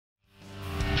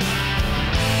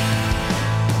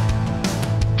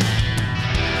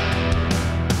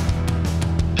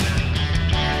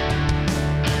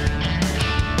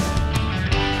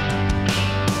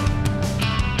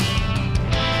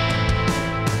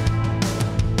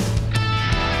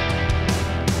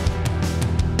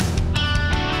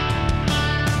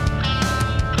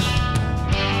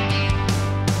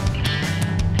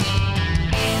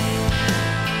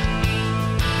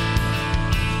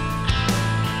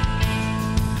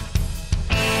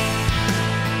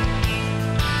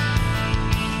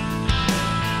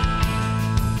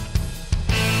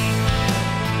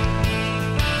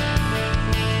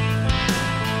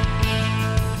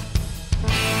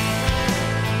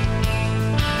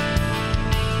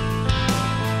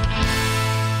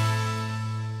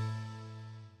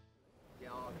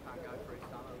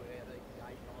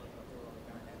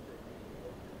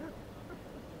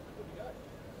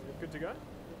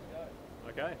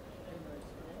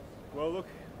Well, look,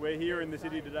 we're here in the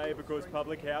city today because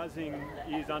public housing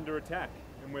is under attack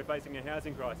and we're facing a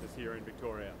housing crisis here in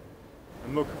Victoria.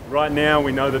 And look, right now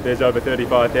we know that there's over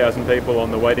 35,000 people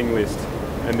on the waiting list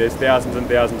and there's thousands and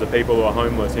thousands of people who are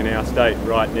homeless in our state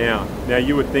right now. Now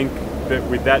you would think that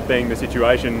with that being the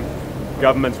situation,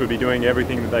 governments would be doing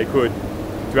everything that they could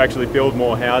to actually build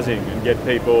more housing and get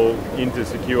people into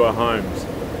secure homes.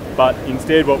 But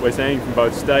instead what we're seeing from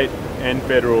both state and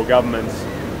federal governments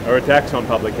are attacks on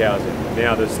public housing.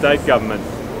 Now the state government,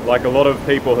 like a lot of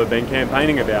people have been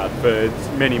campaigning about for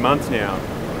many months now,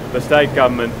 the state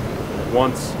government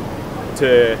wants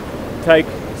to take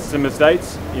some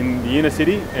estates in the inner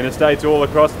city and estates all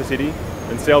across the city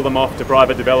and sell them off to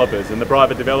private developers. And the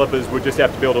private developers would just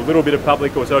have to build a little bit of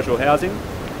public or social housing,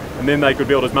 and then they could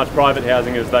build as much private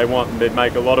housing as they want and they'd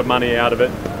make a lot of money out of it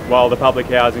while the public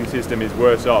housing system is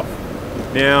worse off.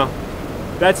 Now,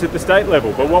 that's at the state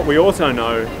level, but what we also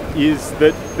know is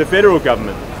that the federal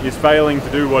government is failing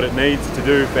to do what it needs to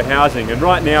do for housing. And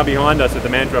right now behind us at the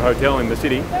Mantra Hotel in the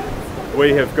city,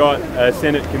 we have got a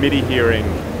Senate committee hearing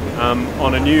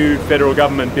on a new federal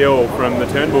government bill from the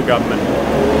Turnbull government.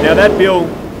 Now that bill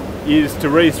is to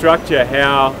restructure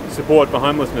how support for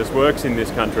homelessness works in this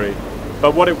country,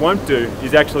 but what it won't do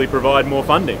is actually provide more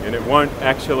funding, and it won't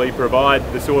actually provide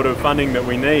the sort of funding that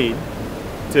we need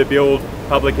to build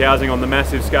public housing on the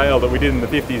massive scale that we did in the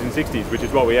 50s and 60s, which is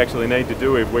what we actually need to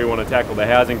do if we want to tackle the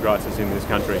housing crisis in this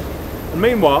country. And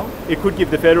meanwhile, it could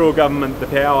give the federal government the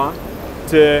power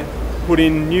to put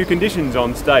in new conditions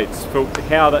on states for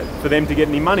them to get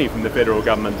any money from the federal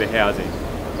government for housing.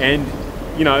 And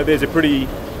you know, there's a pretty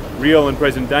real and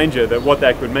present danger that what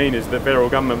that could mean is the federal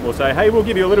government will say, hey, we'll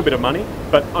give you a little bit of money,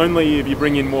 but only if you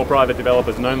bring in more private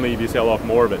developers and only if you sell off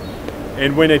more of it.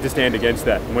 And we need to stand against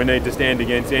that. We need to stand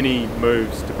against any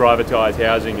moves to privatise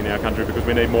housing in our country because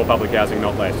we need more public housing,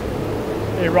 not less.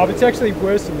 Yeah, Rob, it's actually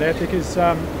worse than that because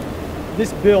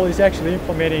this bill is actually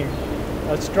implementing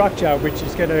a structure which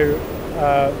is going to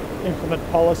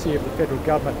implement policy of the federal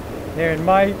government. Now in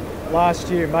May last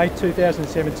year, May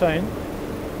 2017,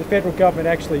 the federal government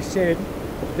actually said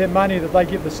that the money that they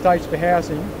give the states for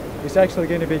housing is actually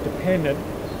going to be dependent,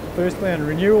 firstly on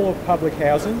renewal of public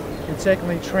housing, and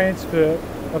secondly transfer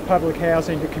of public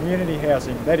housing to community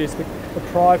housing, that is the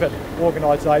private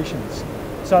organisations.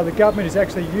 So the government is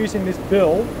actually using this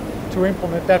bill to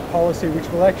implement that policy which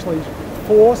will actually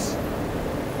force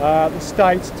the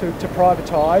states to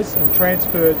privatise and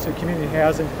transfer to community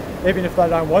housing even if they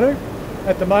don't want to.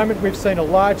 At the moment we've seen a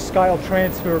large scale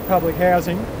transfer of public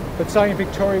housing, but say in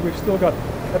Victoria we've still got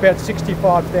about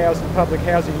 65,000 public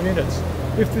housing units.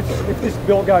 If this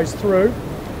bill goes through,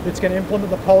 it's going to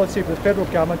implement the policy of the federal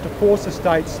government to force the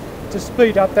states to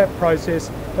speed up that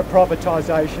process of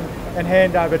privatisation and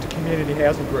hand over to community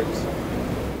housing groups.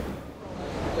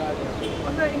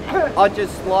 I'd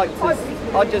just like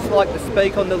to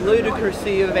speak on the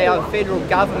ludicrousy of our federal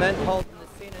government holding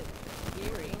the Senate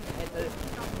hearing at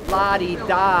the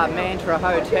La-di-da Mantra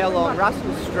Hotel on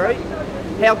Russell Street.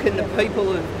 How can the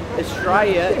people of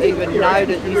Australia even know that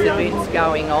this event's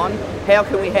going on? How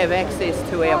can we have access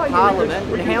to our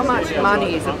parliament? And how much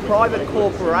money is a private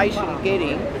corporation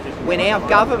getting when our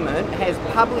government has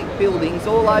public buildings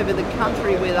all over the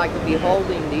country where they could be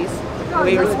holding this,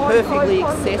 where it's perfectly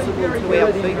accessible to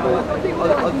our people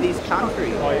of this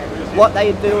country? What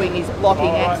they are doing is blocking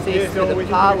access to the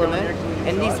parliament,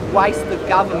 and this waste of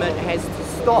government has to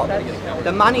stop.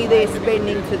 The money they're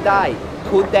spending today,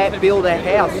 could that build a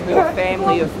house for a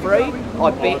family of three?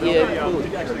 I bet you it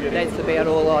could. That's about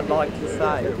all I'd like to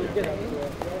say.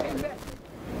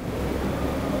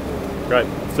 Great.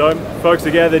 So folks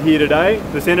are gathered here today.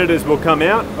 The senators will come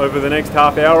out over the next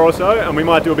half hour or so, and we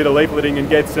might do a bit of leafleting and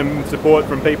get some support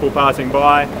from people passing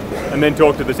by and then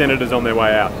talk to the senators on their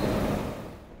way out.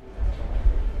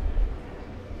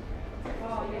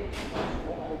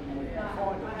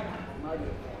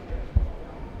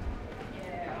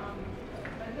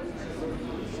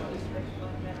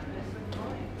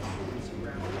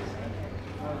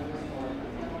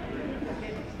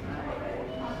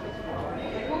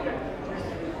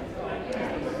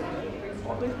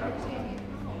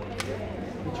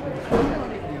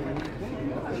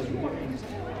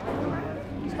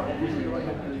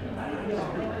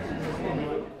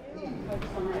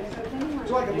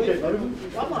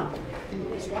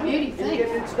 Beauty,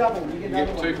 thanks. It's double. You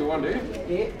get 2 for 1, do you?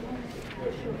 Yeah.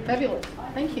 Fabulous.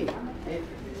 Thank you.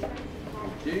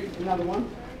 Yeah. Another one.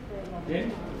 Yeah.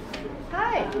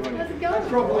 Hey, how's it going?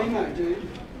 Problemo, dude.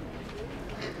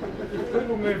 If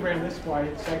people move around this way,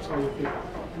 it's actually a bit...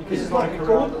 This is like a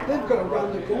corner. They've got to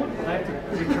run the corner. They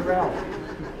have to corral.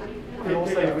 And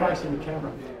also you're facing the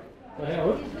camera.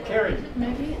 Kerry.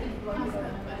 Maybe.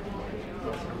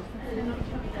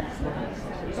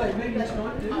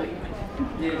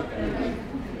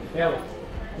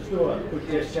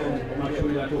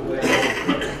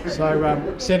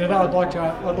 So, Senator,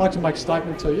 I'd like to make a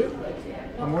statement to you.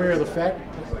 I'm aware of the fact.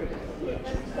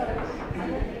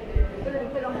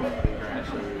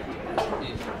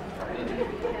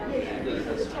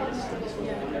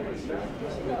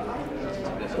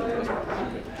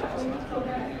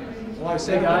 Hello,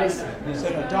 Senator. guys.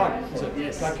 Senator Doug. Is it?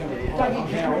 Yes. Doug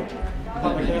Howard,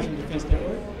 Public Housing Defence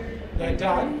Network. Now,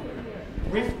 Doug,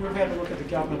 we've had a look at the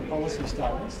government policy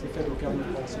statements, the federal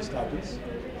government policy statements,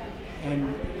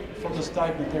 and from the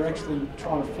statement, they're actually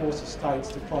trying to force the states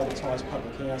to privatise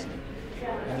public housing.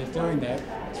 And they're doing that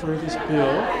through this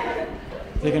bill.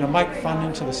 They're going to make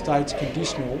funding to the states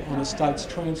conditional on the states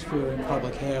transferring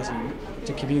public housing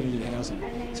to community housing.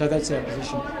 So that's our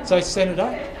position. So,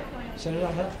 Senator,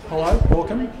 hello,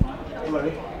 welcome.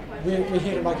 Hello. We're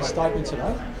here to make a statement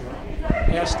today.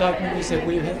 Our statement is that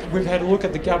we've had a look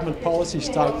at the government policy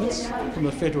statements from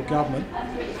the federal government,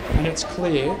 and it's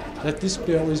clear that this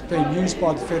bill is being used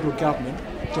by the federal government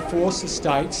to force the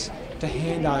states to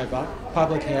hand over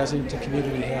public housing to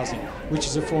community housing, which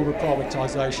is a form of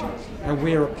privatisation. And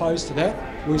we're opposed to that.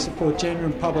 We support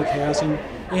genuine public housing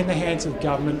in the hands of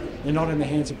government and not in the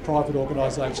hands of private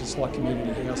organisations like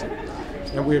community housing.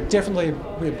 And we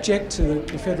object to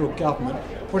the federal government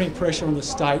putting pressure on the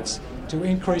states to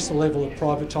increase the level of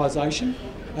privatisation.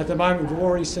 At the moment, we've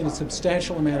already seen a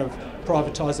substantial amount of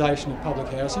privatisation of public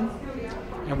housing,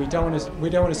 and we don't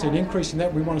want to see an increase in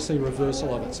that. We want to see a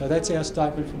reversal of it. So that's our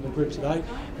statement from the group today.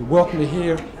 We're welcome to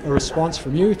hear a response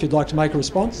from you if you'd like to make a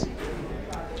response.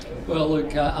 Well,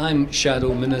 look, I'm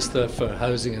Shadow Minister for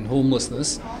Housing and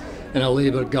Homelessness in a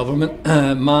Labour government.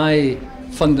 My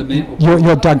fundamental...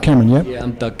 You're Doug Cameron, yeah? Yeah,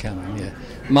 I'm Doug Cameron, yeah.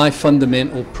 My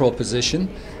fundamental proposition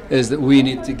is that we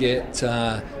need to get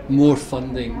more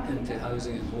funding into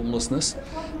housing and homelessness.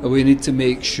 We need to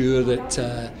make sure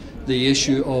that the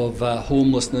issue of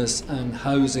homelessness and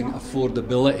housing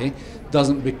affordability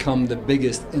doesn't become the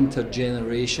biggest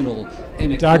intergenerational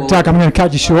inequality. Doug, I'm going to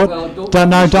cut you short.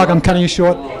 Doug, I'm cutting you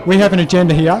short. We have an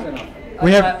agenda here.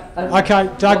 We have. Okay,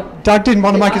 Doug didn't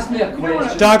want to make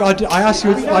it. Doug, I asked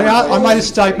you. I made a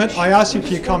statement. I asked you for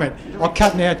your comment. I'll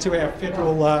cut now to our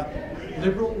federal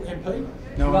Liberal MP.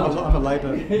 No, I'm a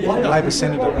Labor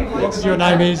senator. Your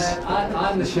name is?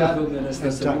 I'm the Shadow Minister,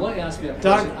 so you want to ask me a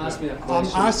Doug, question, ask me a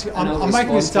question. I'm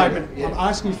making a statement. Yeah. I'm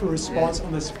asking for a response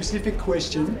on the specific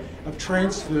question of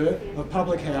transfer of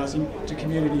public housing to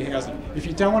community housing. If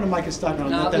you don't want to make a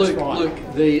statement on that, that's fine.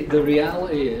 Look, the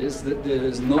reality is that there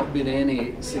has not been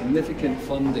any significant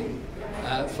funding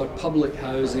for public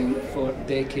housing for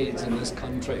decades in this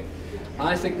country.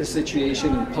 I think the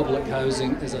situation in public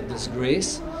housing is a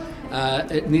disgrace.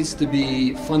 It needs to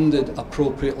be funded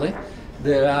appropriately.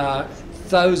 There are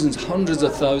thousands, hundreds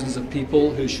of thousands of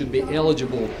people who should be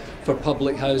eligible for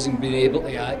public housing being able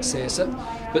to access it,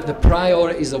 but the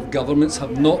priorities of governments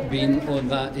have not been on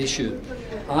that issue.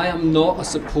 I am not a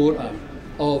supporter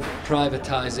of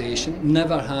privatisation,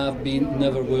 never have been,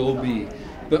 never will be.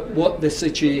 But what the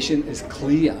situation is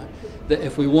clear, that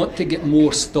if we want to get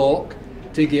more stock,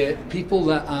 to get people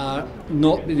that are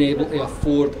not being able to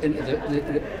afford into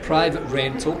the private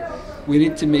rental, we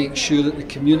need to make sure that the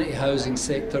community housing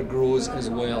sector grows as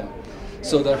well.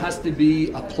 So there has to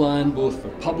be a plan both for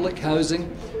public housing,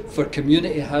 for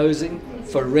community housing,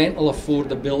 for rental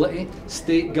affordability.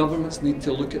 State governments need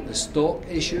to look at the stock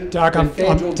issue. Doug,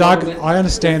 I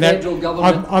understand that.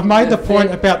 I've made the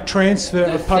point about transfer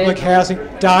of public housing.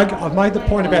 Doug, I've made the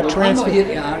point about transfer. I'm not here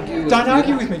to argue. Don't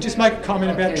argue with me. Just make a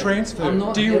comment about transfer.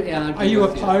 Are you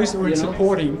opposed or in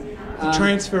supporting the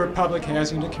transfer of public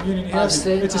housing to community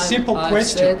housing? It's a simple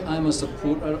question. I've said I'm a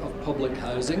supporter of public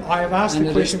housing. I have asked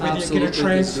the question whether you're going to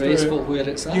transfer. Where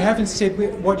it's at. You haven't said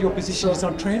what your position is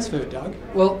on transfer, Doug.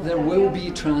 Well, there will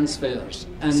be transfers.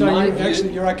 And so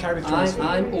you're okay with transfer?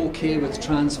 I'm okay with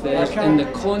transfers okay. In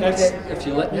the context, if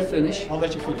you let me finish. I'll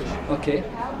let you finish. Okay.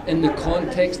 In the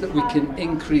context that we can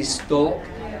increase stock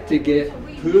to get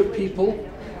poor people,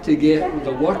 to get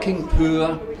the working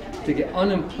poor, to get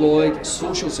unemployed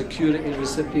social security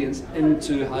recipients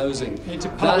into housing. Into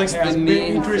public housing. Be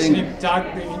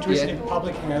interested in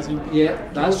public housing.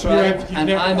 Yeah, that's right.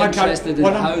 And I'm interested in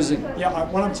housing.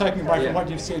 What I'm taking away from what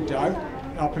you've said, Doug,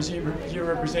 I presume you're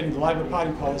representing the Labor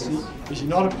Party policy, is you're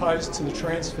not opposed to the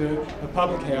transfer of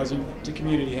public housing to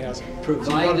community housing.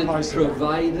 Provided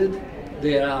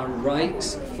there are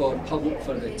rights for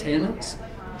the tenants,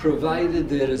 provided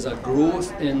there is a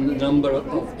growth in the number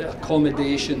of the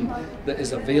accommodation that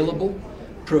is available,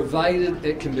 provided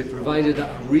it can be provided at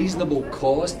a reasonable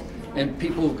cost and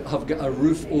people have got a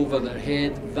roof over their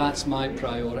head, that's my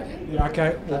priority. Yeah,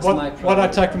 okay. That's Well, my what I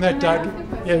priority. take from that, Doug,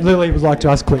 yeah, Lily would like to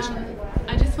ask a question.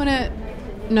 I just want to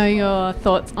know your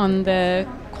thoughts on the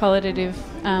qualitative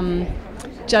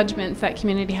judgments that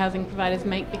community housing providers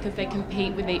make because they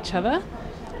compete with each other.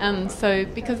 So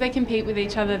because they compete with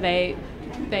each other, they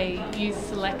use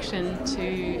selection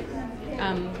to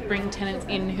bring tenants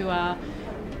in who are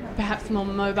perhaps more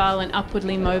mobile and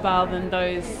upwardly mobile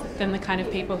than the kind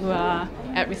of people who are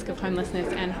at risk of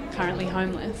homelessness and currently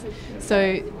homeless.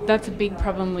 So that's a big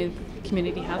problem with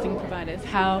community housing providers.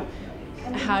 How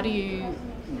do you...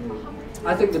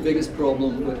 I think the biggest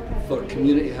problem for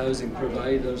community housing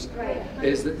providers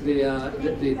is that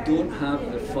they don't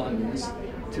have the funds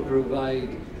to provide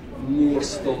more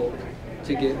stock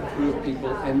to get poor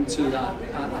people into that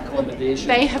accommodation.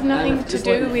 They have nothing And to just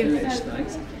do let me with... finish,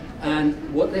 thanks. And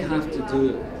what they have to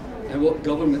do, and what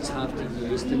governments have to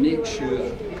do, is to make sure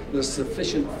there's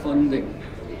sufficient funding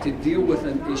to deal with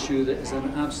an issue that is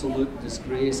an absolute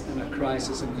disgrace and a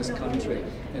crisis in this country,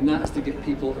 and that's to get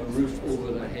people a roof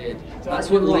over their head. That's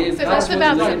what Labour is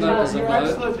about.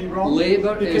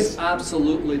 Labour is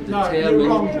absolutely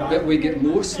determined that we get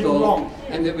more stock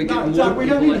and that we get more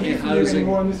people into housing.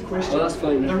 Well, that's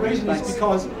fine. The reason Thanks. is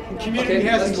because the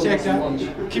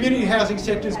community housing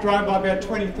sector has grown by about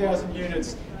 20,000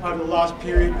 units over the last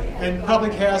period, and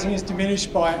public housing is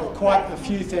diminished by quite a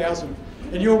few thousand.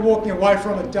 And you're walking away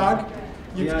from it, Doug.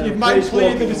 You've made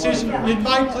clear the decision. You've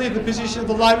made clear the position of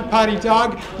the Labor Party,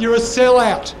 Doug. You're a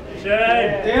sellout. The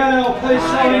NLP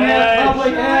selling out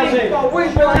public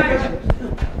housing.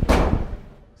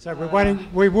 So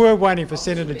we were waiting for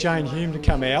Senator Jane Hume to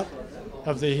come out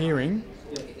of the hearing,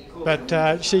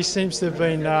 but she seems to have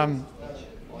been.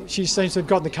 She seems to have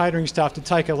got the catering staff to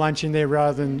take her lunch in there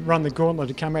rather than run the gauntlet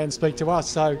to come out and speak to us.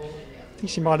 So I think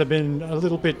she might have been a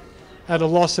little bit at a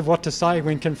loss of what to say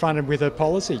when confronted with her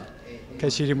policy,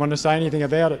 because she didn't want to say anything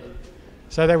about it.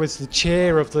 So that was the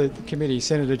chair of the committee,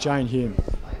 Senator Jane Hume.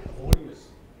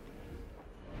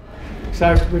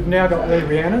 So we've now got Leigh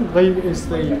Riannon. Leigh is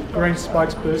the Greens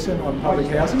spokesperson on public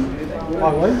housing.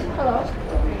 Hi, Leigh. Hello.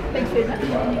 Thanks very much.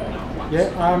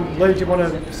 Yeah, Leigh, do you want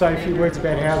to say a few words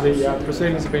about how the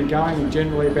proceedings have been going and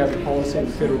generally about the policy of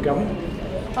the federal government?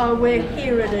 We're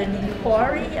here at an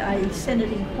inquiry, a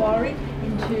Senate inquiry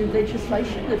into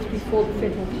legislation that's before the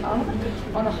federal parliament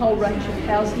on a whole range of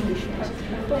housing issues.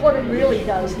 But what it really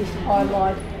does is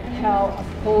highlight how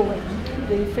appalling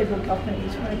the federal government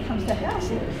is when it comes to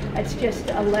housing. It's just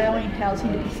allowing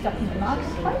housing to be stuck in the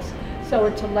marketplace. So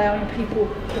it's allowing people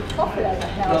to profit out of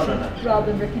housing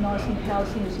rather than recognising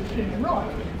housing as a human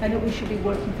right, and that we should be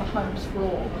working for homes for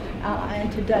all. And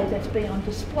today that's been on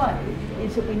display,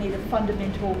 is that we need a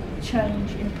fundamental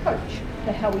change in approach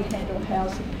to how we handle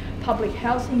housing. Public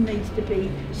housing needs to be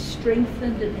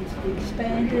strengthened, it needs to be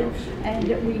expanded, and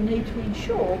that we need to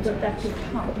ensure that that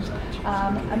becomes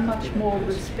a much more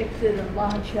respected and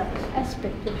larger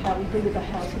aspect of how we deal with the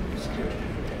housing industry.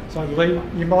 So Leigh,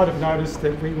 you might have noticed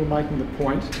that we were making the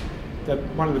point that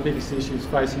one of the biggest issues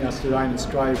facing us today in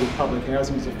Australia with public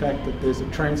housing is the fact that there's a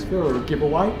transfer or a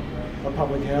giveaway of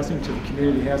public housing to the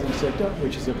community housing sector,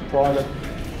 which is a private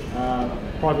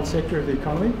sector of the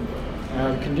economy.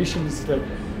 The conditions that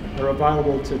are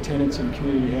available to tenants in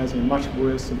community housing are much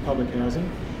worse than public housing.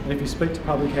 And if you speak to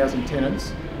public housing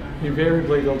tenants,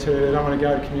 invariably they'll tell you they don't want to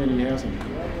go to community housing.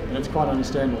 And it's quite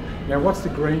understandable. Now, what's the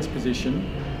Greens'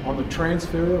 position on the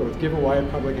transfer or giveaway of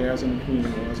public housing and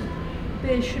community housing?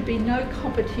 There should be no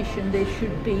competition, there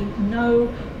should be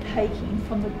no taking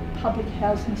from the public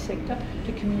housing sector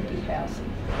to community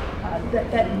housing.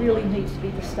 That really needs to be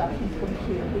the starting point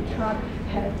here. We can't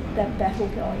have that battle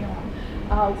going on.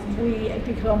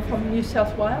 Because I'm from New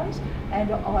South Wales,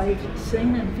 and I've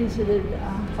seen and visited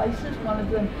places, one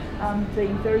of them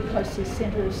being very close to the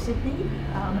centre of Sydney,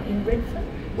 in Redfern,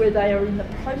 where they are in the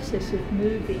process of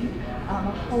moving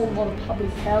a whole lot of public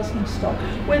housing stock,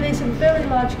 where there's a very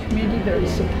large community, very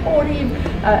supportive,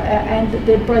 and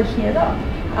they're breaking it up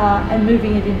and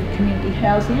moving it into community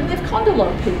housing. And they've conned a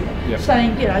lot of people,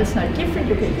 saying, you know, it's no different,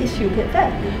 you'll get this, you'll get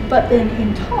that. But then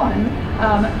in time,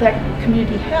 that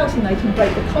community housing, they can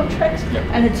break the contracts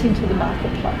and it's into the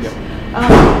marketplace.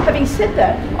 Having said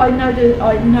that, I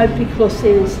know because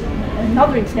there's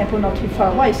another example not too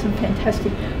far away, some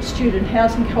fantastic student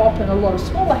housing co-op and a lot of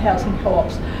smaller housing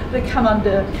co-ops that come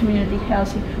under community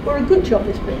housing where a good job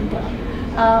is being done.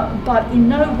 But in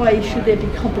no way should there be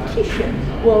competition.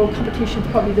 Well, competition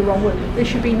is probably the wrong word. There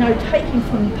should be no taking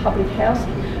from public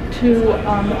housing to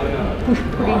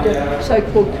put into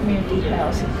so-called community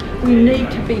housing. we need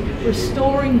to be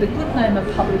restoring the good name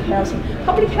of public housing.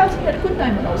 Public housing had a good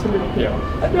name when I was a little girl.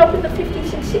 I grew up in the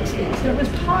 50s and 60s, and it was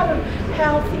part of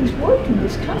how things worked in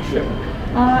this country.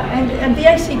 And the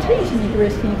ACT is an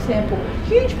interesting example.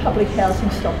 Huge public housing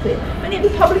stock there. Many of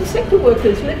the public sector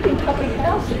workers lived in public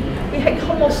housing. We had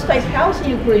Commonwealth state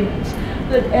housing agreements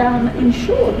that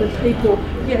ensured that people,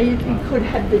 you could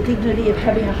have the dignity of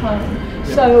having a home.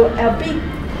 So our big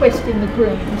quest in the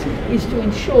Greens is to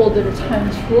ensure that it's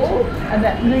homes for all, and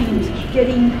that means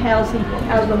getting housing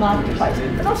out of the marketplace.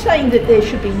 I'm not saying that there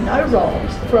should be no role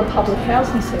for a public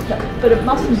housing sector, but it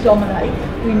mustn't dominate.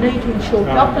 We need to ensure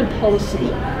government policy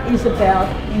is about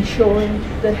ensuring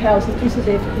that housing isn't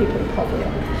there for people to properly.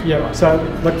 Yeah, so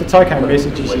look, the take-home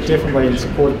message is you're definitely in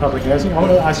support of public housing. I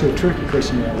want to ask you a tricky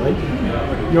question now,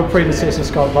 Leigh. Your predecessor,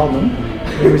 Scott Baldwin,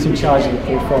 who was in charge of the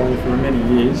portfolio for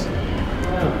many years,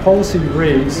 the policy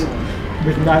reads,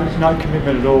 with no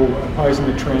commitment at all, opposing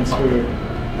the transfer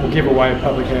or give away of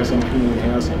public housing and community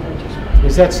housing.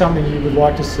 Is that something you would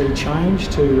like to see change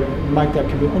to make that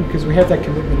commitment? Because we have that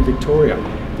commitment in Victoria.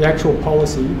 The actual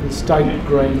policy, the state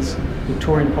Greens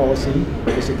Victorian policy,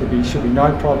 basically should be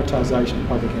no privatisation of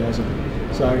public housing.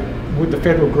 So would the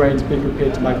federal Greens be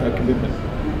prepared to make that commitment?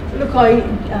 Look, I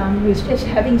was just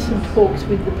having some talks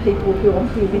with the people who I'm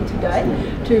here with today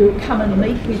to come and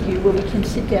meet with you where we can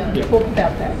sit down and talk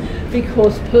about that,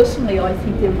 because personally I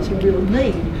think there is a real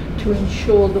need to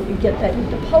ensure that we get that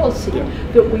into policy,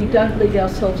 that we don't leave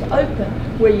ourselves open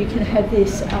where you can have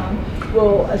this,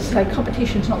 well, as I say,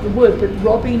 competition's not the word, but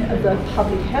robbing of the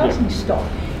public housing stock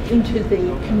into the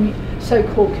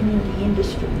so-called community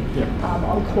industry,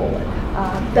 I'll call it.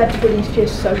 That's what is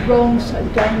just so wrong, so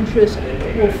dangerous.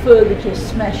 It will further just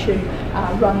smash and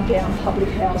run down public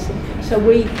housing. So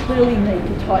we clearly need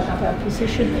to tighten up our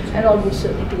position, and I will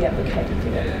certainly be advocating for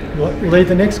that. Well, Leigh,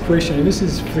 the next question, and this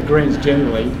is for the Greens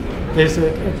generally,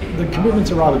 the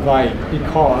commitments are rather vague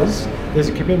because there's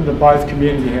a commitment to both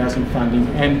community housing funding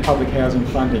and public housing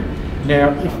funding.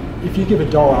 Now, if you give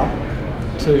 $1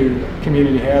 to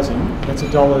community housing, that's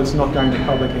 $1 that's not going to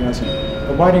public housing.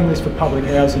 The waiting list for public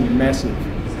housing is massive.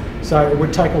 So it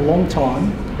would take a long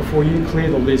time before you clear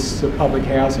the lists of public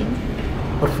housing,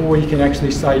 before you can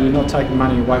actually say you're not taking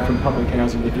money away from public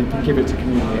housing if you give it to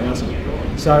community housing.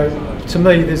 So to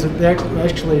me, there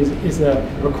actually is a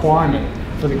requirement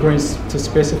for the Greens to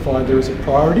specify there is a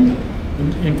priority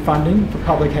in funding for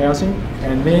public housing,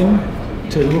 and then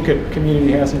to look at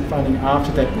community housing funding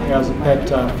after that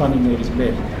funding need is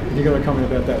met. Have you got a comment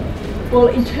about that? Well,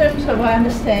 in terms of, I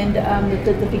understand that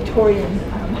the Victorian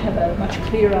have a much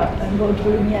clearer and more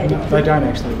delineated. No, they don't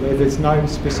actually. There's no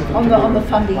specific on the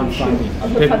funding issue.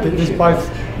 There's both,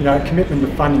 commitment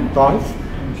to funding both,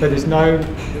 but there's no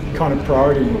kind of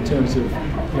priority in terms of,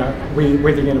 whether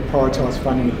you're going to prioritise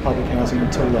funding of public housing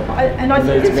until that. And I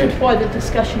think this is why the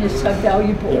discussion is so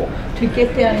valuable, to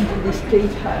get down into this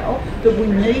detail that we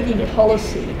need in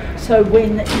policy, so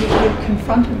when you're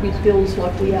confronted with bills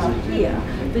like we are here,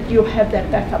 that you'll have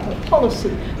that backup of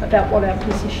policy about what our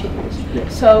position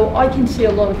is. So I can see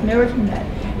a lot of merit in that.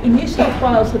 In New South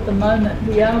Wales at the moment,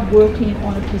 we are working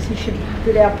on a position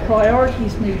that our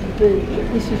priorities need to be,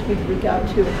 this is with regard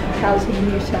to housing in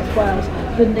New South Wales,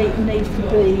 the need needs to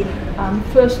be,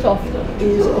 first off,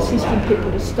 is assisting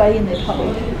people to stay in their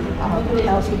public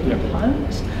housing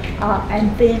homes,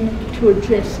 and then to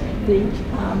address the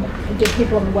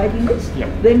people on the waiting list,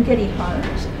 them getting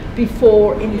homes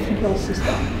before anything else is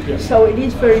done. So it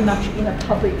is very much in a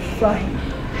public frame.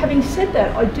 Having said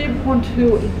that, I do want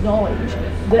to acknowledge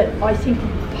that I think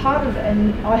part of,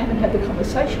 and I haven't had the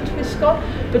conversations with Scott,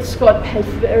 but Scott has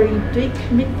very deep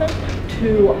commitment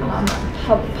to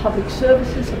public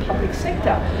services, the public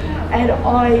sector. And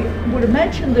I would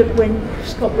imagine that when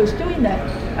Scott was doing that,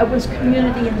 it was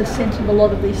community in the sense of a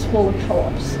lot of these smaller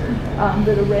co-ops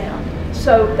that are around.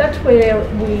 So that's where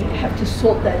we have to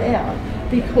sort that out,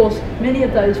 because many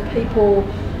of those people,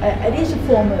 it is a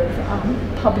form of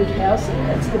public housing.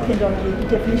 It's dependent on the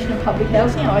definition of public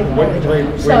housing.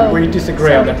 We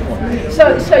disagree on that point.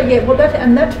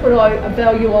 That's what I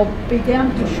value. I'll be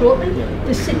down here shortly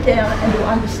to sit down and to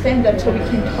understand that, so we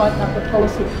can tighten up the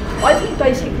policy. I think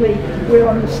basically we're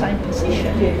on the same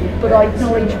position, but I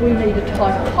acknowledge we need a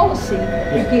tighter policy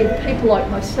to give people like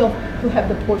myself who have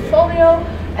the portfolio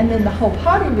and then the whole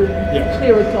party room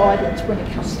clearer guidance when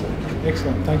it comes to it.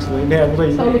 Excellent, thanks Leigh. Now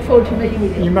Leigh, so I look forward to meeting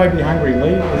with you. You may be hungry,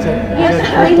 Leigh.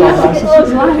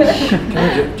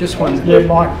 Just one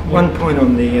point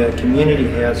on the community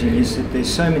housing is that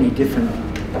there's so many different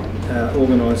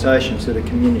organisations that are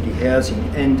community housing,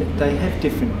 and they have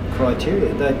different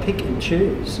criteria. They pick and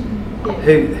choose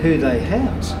who they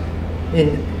house.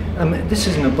 this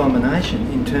is an abomination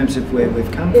in terms of where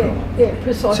we've come from. Yeah,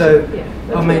 precisely. So, yeah,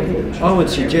 I mean, I would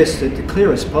suggest that the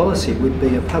clearest policy would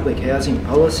be a public housing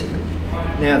policy.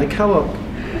 Now, the co-op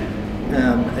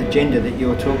agenda that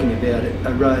you're talking about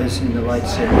arose in the late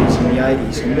 70s and the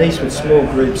 80s, and these were small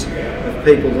groups of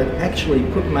people that actually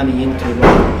put money into a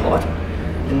pot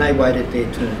and they waited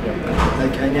their turn.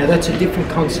 Okay, now that's a different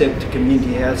concept to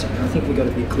community housing. I think we've got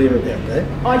to be clear about that.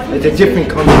 It's a different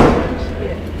concept.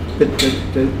 But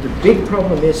the big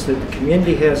problem is that the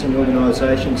community housing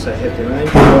organisations, they have their own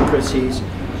bureaucracies,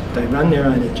 they run their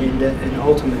own agenda, and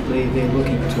ultimately they're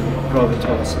looking to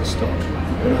privatise the stock.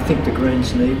 And I think the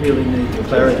Greens really need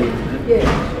clarity on that.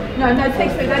 Yeah. No,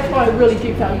 thanks for that's why I really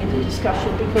do value the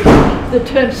discussion, because the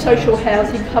terms social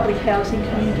housing, public housing,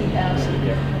 community housing,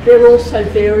 they're also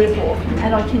variable,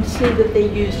 and I can see that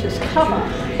they're used as cover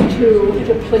to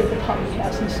deplete the public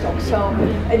housing stock. So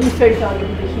it is very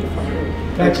valuable to hear from you.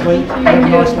 Thanks, Leigh. Thank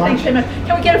you. Thanks very much.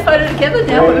 Can we get a photo together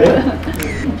now? Yeah.